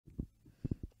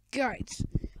Guys,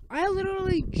 I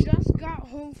literally just got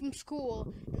home from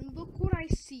school, and look what I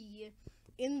see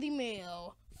in the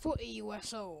mail for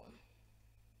Auso.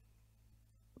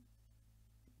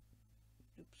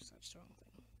 Oops, that's the wrong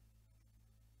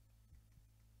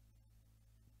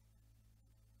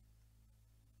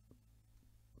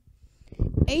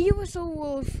thing. Auso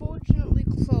will unfortunately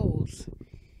close.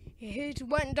 It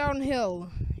went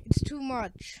downhill. It's too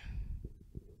much.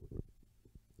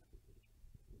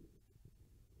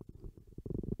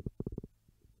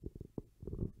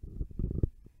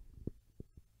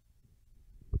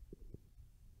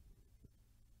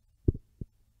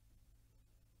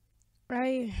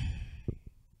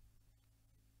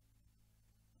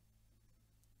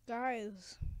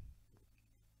 Guys,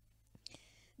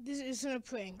 this isn't a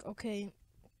prank, okay?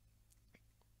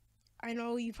 I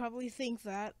know you probably think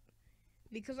that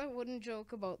because I wouldn't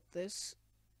joke about this,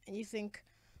 and you think,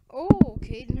 oh,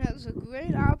 Caden has a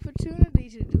great opportunity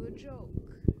to do a joke.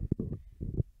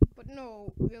 But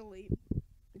no, really,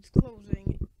 it's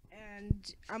closing,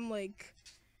 and I'm like,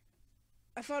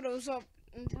 I thought it was up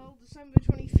until December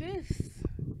 25th,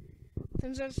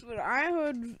 since that's what I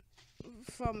heard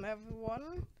from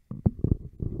everyone,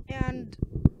 and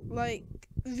like,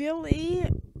 really,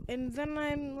 and then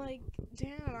I'm like,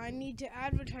 damn, I need to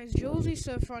advertise Josie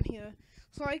stuff on here,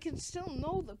 so I can still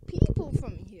know the people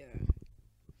from here.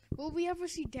 Will we ever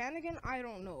see Dan again? I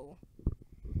don't know,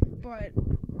 but,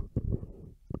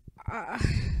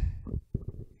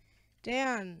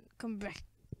 Dan, come back,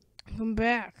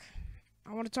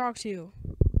 I want to talk to you.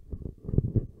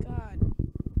 God,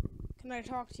 can I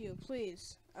talk to you,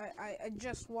 please? I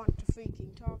just want to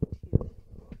freaking talk to you.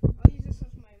 I'll use this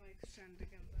as my mic stand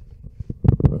again.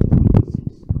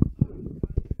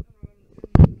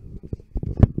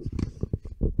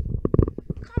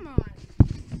 Come on,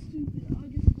 stupid! I'll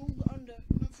just go under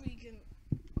my freaking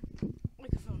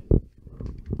microphone.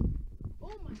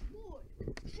 Oh my lord!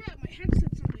 Crap, my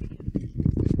headset's under here.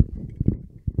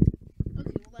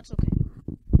 Okay, well that's okay.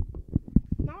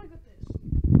 Now I got this.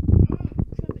 Crap, I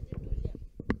didn't do it yet.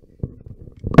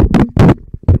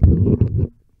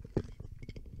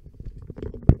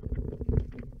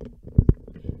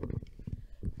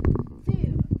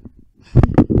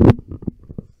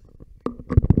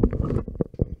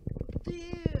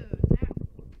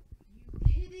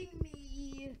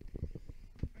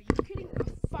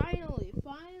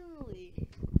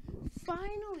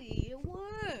 Finally, it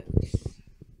works.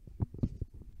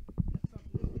 I thought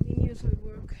the news would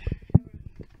work.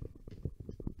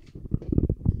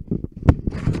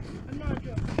 I'm not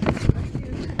joking.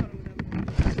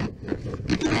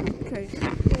 Okay,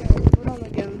 go down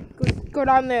again. Go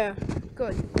down there.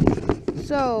 Good.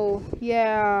 So,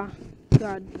 yeah.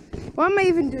 God. Why am I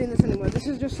even doing this anymore? This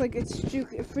is just like a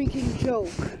freaking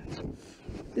joke.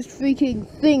 This freaking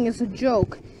thing is a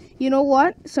joke. You know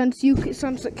what? Since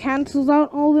it cancels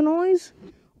out all the noise,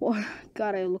 well,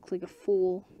 God, I look like a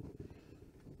fool.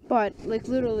 But like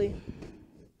literally,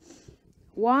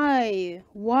 why?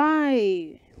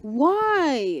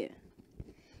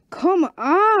 Come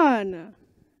on!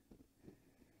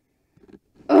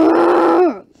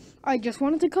 Ugh! I just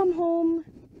wanted to come home,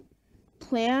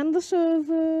 plan the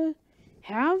server,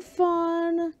 have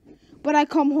fun, but I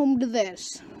come home to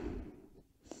this.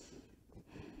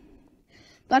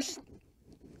 That's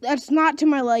not to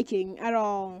my liking at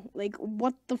all. Like,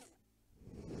 what the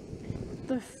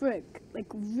frick? Like,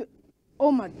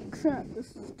 oh my crap,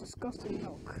 this is disgusting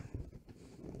milk.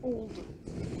 Old,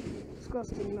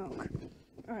 disgusting milk.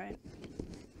 Alright.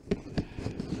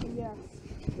 Yeah.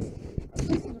 This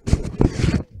is a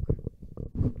freaking joke.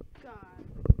 God.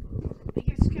 I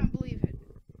just can't believe it.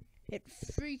 It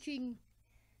freaking...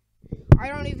 I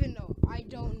don't even know. I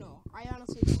don't know. I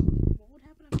honestly don't know. What would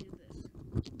happen if I did this?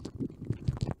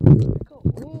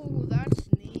 Oh, that's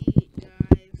neat,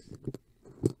 guys.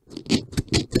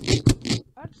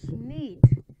 That's neat.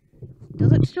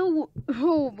 Does it still...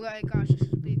 Oh my gosh, this is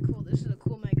pretty cool. This is a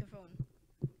cool microphone.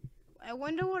 I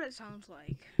wonder what it sounds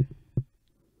like.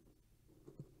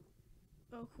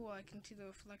 Oh, cool. I can see the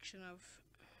reflection of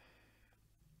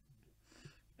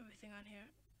everything on here.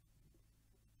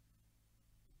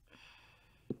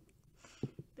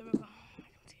 There we go. I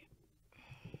can see it.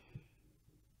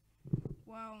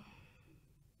 Wow.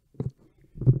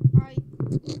 I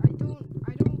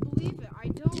don't believe it. I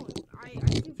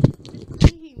think he's just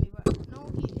playing me, but no,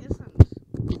 he isn't.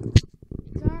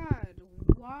 God,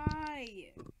 why?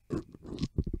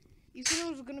 You said it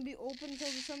was gonna be open until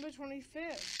December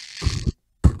 25th.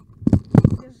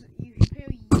 Because you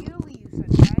pay yearly, you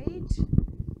said, right?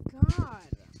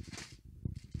 God.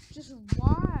 Just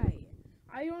why?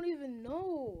 I don't even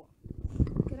know.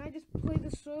 Can I just play this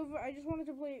the server. I just wanted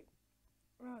to play.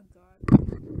 Oh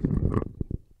god.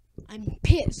 I'm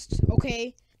pissed,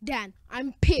 okay? Dan,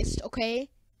 I'm pissed, okay?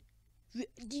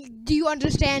 Do you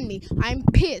understand me? I'm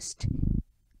pissed.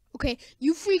 Okay,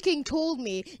 you freaking told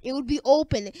me it would be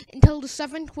open until the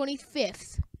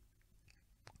 7/25th.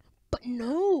 But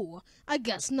no, I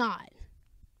guess not.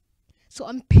 So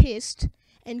I'm pissed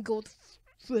and go the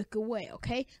frick away,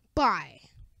 okay? Bye.